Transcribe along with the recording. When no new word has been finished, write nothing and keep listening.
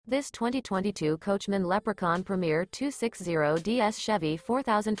This 2022 Coachmen Leprechaun Premier 260DS Chevy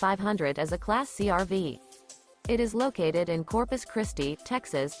 4500 is a Class C RV. It is located in Corpus Christi,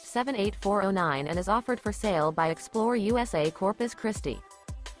 Texas 78409 and is offered for sale by ExploreUSA Corpus Christi.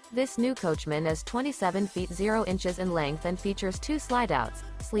 This new Coachmen is 27 feet 0 inches in length and features 2 slideouts,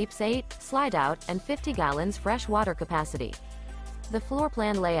 sleeps 8, slideout, and 50 gallons fresh water capacity. The floor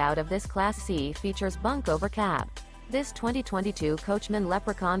plan layout of this Class C features Bunk Over Cab. This 2022 Coachmen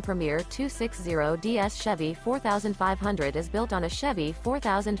Leprechaun Premier 260DS Chevy 4500 is built on a Chevy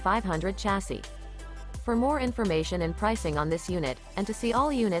 4500 chassis. For more information and pricing on this unit, and to see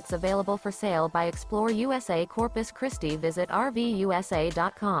all units available for sale by ExploreUSA Corpus Christi, visit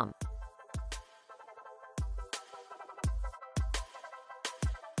RVUSA.com.